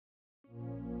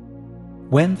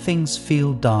When things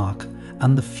feel dark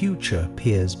and the future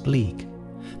appears bleak,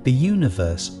 the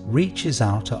universe reaches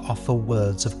out to offer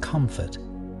words of comfort.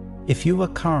 If you are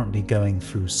currently going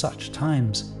through such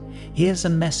times, here's a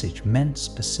message meant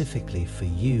specifically for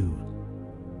you.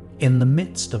 In the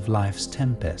midst of life's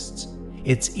tempests,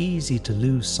 it's easy to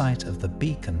lose sight of the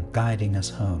beacon guiding us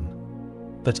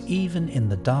home. But even in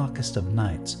the darkest of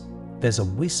nights, there's a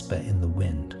whisper in the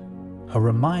wind, a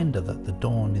reminder that the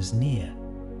dawn is near.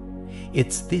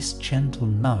 It's this gentle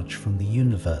nudge from the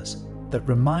universe that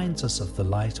reminds us of the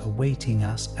light awaiting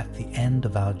us at the end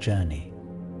of our journey.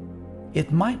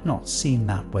 It might not seem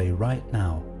that way right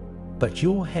now, but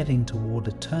you're heading toward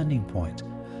a turning point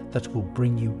that will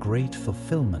bring you great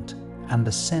fulfillment and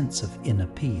a sense of inner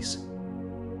peace.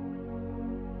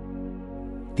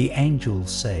 The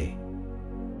angels say,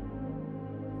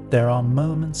 there are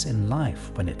moments in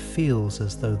life when it feels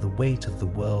as though the weight of the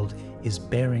world is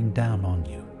bearing down on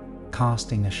you,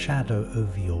 casting a shadow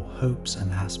over your hopes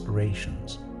and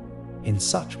aspirations. In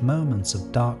such moments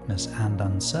of darkness and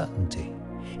uncertainty,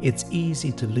 it's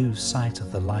easy to lose sight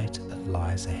of the light that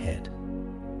lies ahead.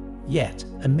 Yet,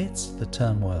 amidst the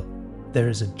turmoil, there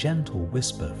is a gentle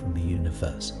whisper from the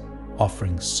universe,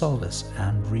 offering solace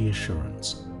and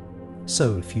reassurance.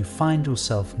 So if you find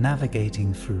yourself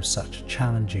navigating through such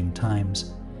challenging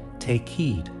times, take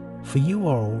heed, for you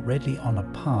are already on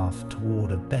a path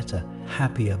toward a better,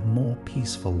 happier, more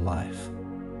peaceful life.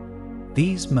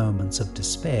 These moments of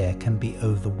despair can be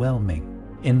overwhelming,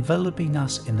 enveloping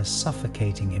us in a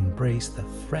suffocating embrace that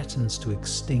threatens to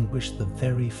extinguish the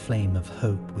very flame of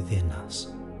hope within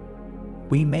us.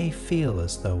 We may feel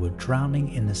as though we're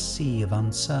drowning in a sea of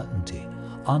uncertainty,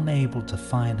 unable to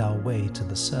find our way to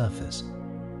the surface.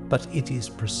 But it is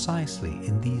precisely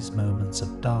in these moments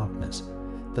of darkness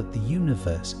that the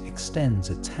universe extends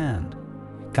its hand,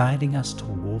 guiding us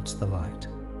towards the light.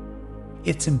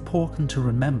 It's important to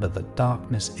remember that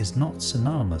darkness is not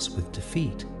synonymous with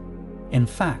defeat. In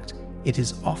fact, it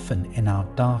is often in our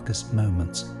darkest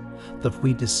moments that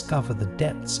we discover the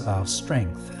depths of our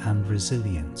strength and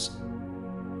resilience.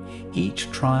 Each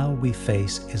trial we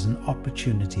face is an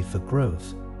opportunity for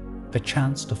growth, a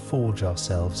chance to forge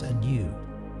ourselves anew.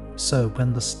 So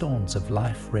when the storms of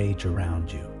life rage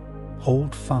around you,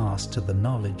 hold fast to the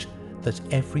knowledge that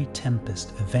every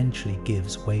tempest eventually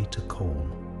gives way to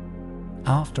calm.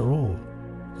 After all,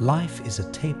 life is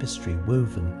a tapestry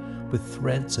woven with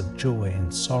threads of joy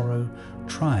and sorrow,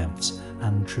 triumphs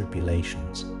and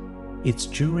tribulations. It's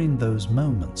during those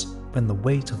moments when the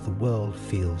weight of the world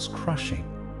feels crushing,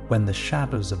 when the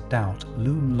shadows of doubt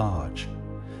loom large,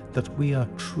 that we are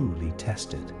truly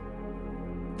tested.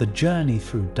 The journey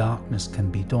through darkness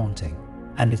can be daunting,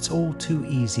 and it's all too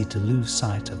easy to lose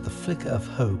sight of the flicker of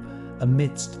hope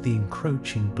amidst the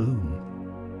encroaching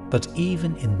gloom. But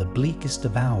even in the bleakest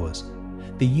of hours,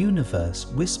 the universe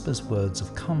whispers words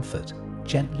of comfort,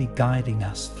 gently guiding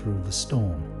us through the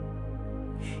storm.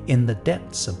 In the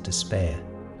depths of despair,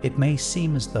 it may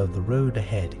seem as though the road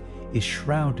ahead is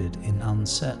shrouded in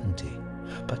uncertainty,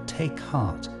 but take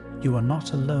heart, you are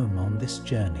not alone on this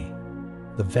journey.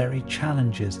 The very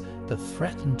challenges that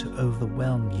threaten to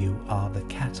overwhelm you are the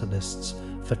catalysts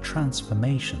for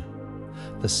transformation,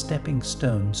 the stepping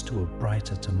stones to a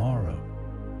brighter tomorrow.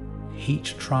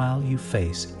 Each trial you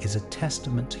face is a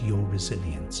testament to your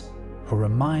resilience, a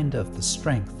reminder of the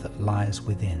strength that lies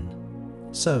within.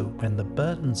 So, when the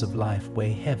burdens of life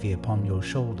weigh heavy upon your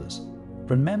shoulders,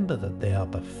 remember that they are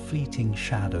but fleeting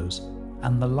shadows,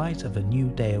 and the light of a new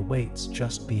day awaits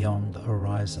just beyond the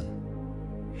horizon.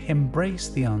 Embrace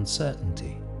the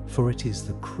uncertainty, for it is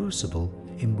the crucible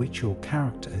in which your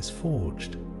character is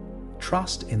forged.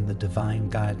 Trust in the divine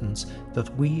guidance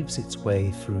that weaves its way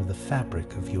through the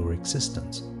fabric of your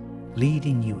existence,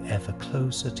 leading you ever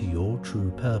closer to your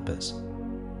true purpose.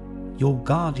 Your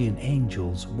guardian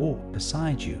angels walk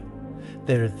beside you,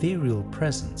 their ethereal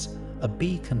presence a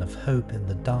beacon of hope in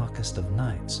the darkest of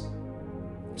nights.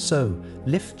 So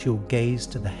lift your gaze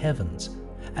to the heavens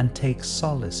and take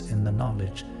solace in the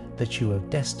knowledge that you are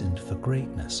destined for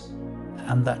greatness,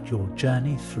 and that your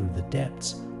journey through the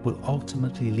depths will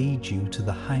ultimately lead you to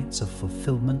the heights of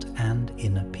fulfillment and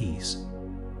inner peace.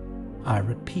 I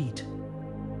repeat,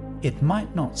 it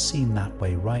might not seem that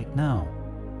way right now,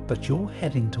 but you're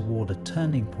heading toward a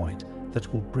turning point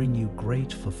that will bring you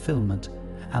great fulfillment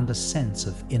and a sense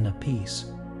of inner peace.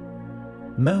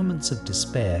 Moments of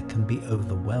despair can be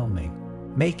overwhelming,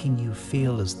 making you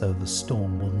feel as though the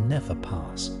storm will never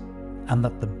pass, and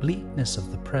that the bleakness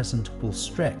of the present will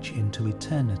stretch into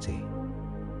eternity.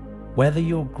 Whether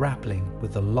you're grappling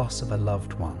with the loss of a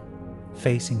loved one,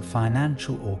 facing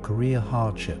financial or career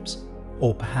hardships,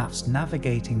 or perhaps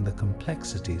navigating the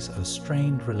complexities of a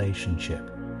strained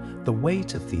relationship, the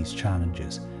weight of these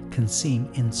challenges can seem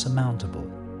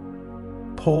insurmountable.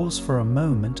 Pause for a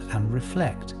moment and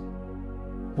reflect.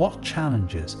 What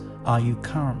challenges are you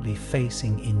currently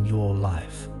facing in your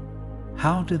life?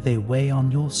 How do they weigh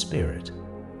on your spirit?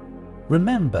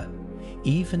 Remember,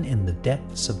 even in the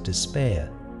depths of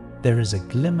despair, there is a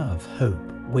glimmer of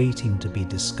hope waiting to be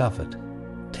discovered.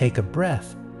 Take a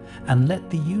breath and let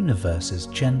the universe's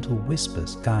gentle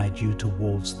whispers guide you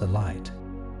towards the light.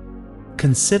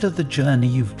 Consider the journey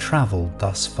you've traveled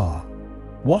thus far.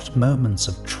 What moments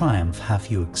of triumph have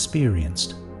you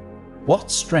experienced?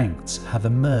 What strengths have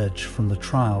emerged from the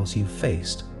trials you've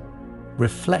faced?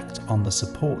 Reflect on the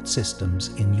support systems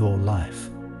in your life,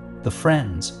 the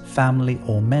friends, family,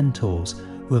 or mentors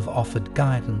who have offered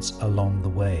guidance along the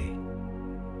way.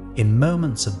 In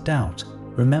moments of doubt,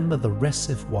 remember the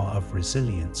reservoir of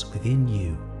resilience within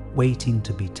you waiting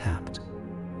to be tapped.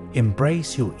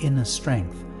 Embrace your inner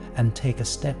strength and take a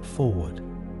step forward,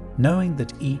 knowing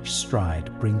that each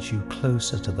stride brings you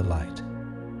closer to the light.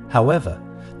 However,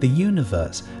 the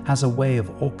universe has a way of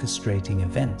orchestrating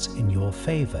events in your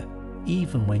favor,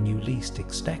 even when you least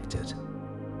expect it.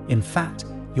 In fact,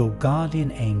 your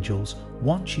guardian angels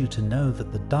want you to know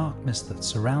that the darkness that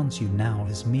surrounds you now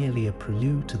is merely a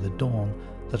prelude to the dawn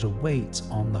that awaits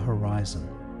on the horizon.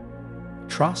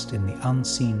 Trust in the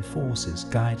unseen forces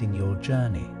guiding your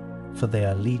journey, for they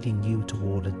are leading you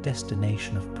toward a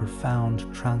destination of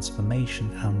profound transformation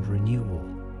and renewal.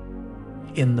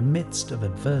 In the midst of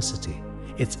adversity,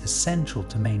 it's essential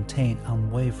to maintain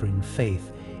unwavering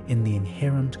faith in the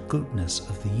inherent goodness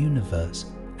of the universe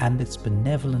and its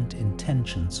benevolent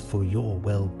intentions for your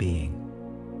well-being.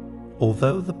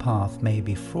 Although the path may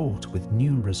be fraught with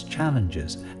numerous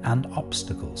challenges and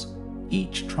obstacles,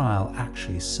 each trial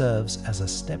actually serves as a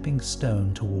stepping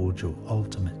stone toward your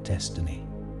ultimate destiny.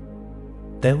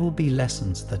 There will be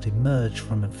lessons that emerge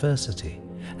from adversity,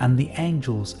 and the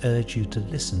angels urge you to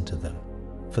listen to them,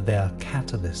 for they are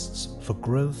catalysts for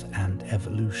growth and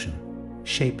evolution,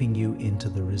 shaping you into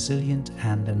the resilient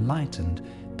and enlightened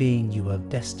being you are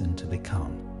destined to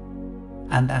become.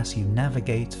 And as you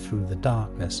navigate through the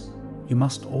darkness, you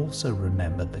must also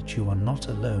remember that you are not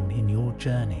alone in your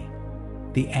journey.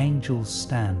 The angels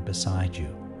stand beside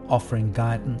you, offering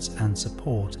guidance and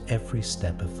support every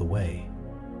step of the way.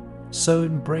 So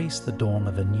embrace the dawn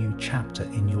of a new chapter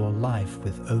in your life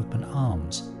with open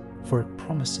arms, for it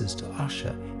promises to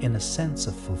usher in a sense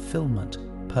of fulfillment,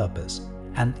 purpose,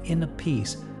 and inner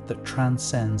peace that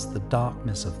transcends the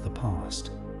darkness of the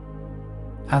past.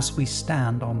 As we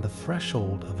stand on the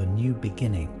threshold of a new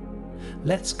beginning,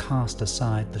 let's cast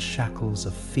aside the shackles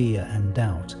of fear and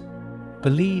doubt.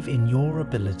 Believe in your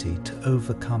ability to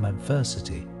overcome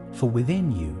adversity, for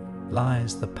within you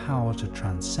lies the power to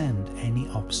transcend any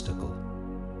obstacle.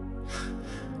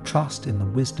 Trust in the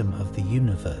wisdom of the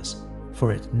universe,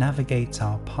 for it navigates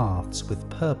our paths with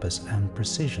purpose and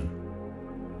precision.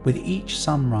 With each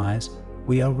sunrise,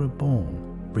 we are reborn,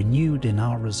 renewed in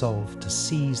our resolve to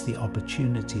seize the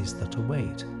opportunities that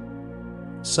await.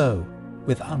 So,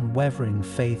 with unwavering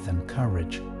faith and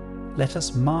courage, let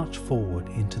us march forward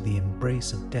into the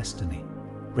embrace of destiny,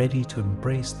 ready to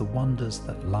embrace the wonders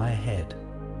that lie ahead.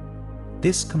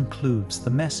 This concludes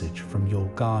the message from your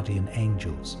guardian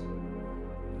angels.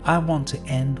 I want to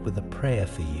end with a prayer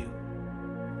for you.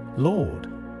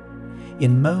 Lord,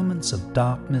 in moments of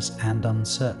darkness and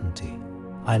uncertainty,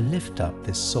 I lift up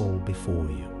this soul before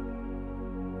you.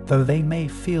 Though they may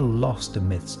feel lost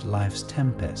amidst life's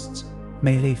tempests,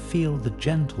 may they feel the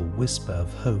gentle whisper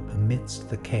of hope amidst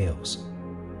the chaos.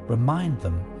 Remind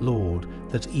them, Lord,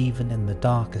 that even in the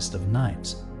darkest of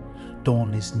nights,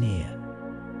 dawn is near.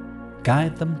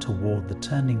 Guide them toward the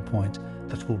turning point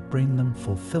that will bring them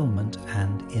fulfillment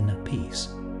and inner peace.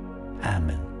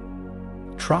 Amen.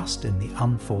 Trust in the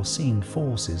unforeseen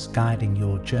forces guiding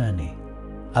your journey.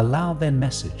 Allow their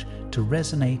message to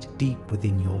resonate deep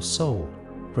within your soul,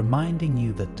 reminding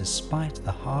you that despite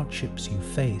the hardships you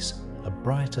face, a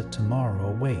brighter tomorrow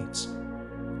awaits.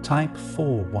 Type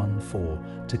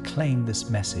 414 to claim this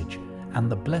message and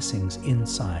the blessings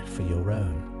inside for your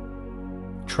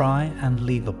own. Try and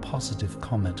leave a positive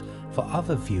comment for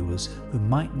other viewers who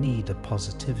might need a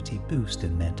positivity boost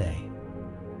in their day.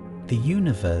 The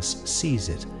universe sees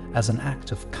it as an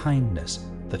act of kindness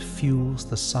that fuels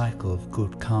the cycle of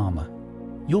good karma.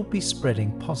 You'll be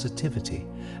spreading positivity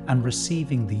and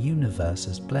receiving the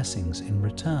universe's blessings in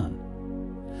return.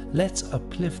 Let's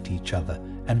uplift each other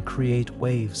and create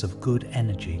waves of good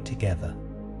energy together.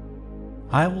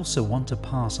 I also want to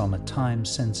pass on a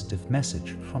time-sensitive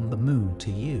message from the moon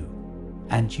to you.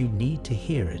 and you need to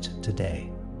hear it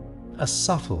today. A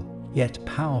subtle yet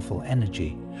powerful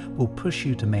energy will push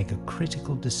you to make a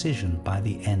critical decision by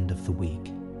the end of the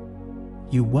week.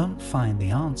 You won't find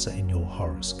the answer in your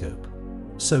horoscope,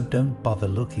 so don't bother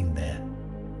looking there.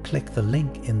 Click the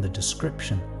link in the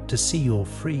description to see your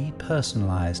free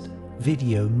personalized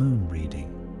video moon reading.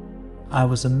 I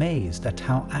was amazed at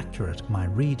how accurate my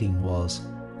reading was,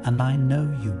 and I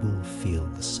know you will feel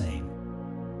the same.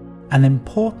 An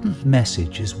important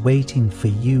message is waiting for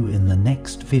you in the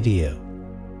next video.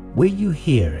 Will you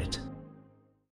hear it?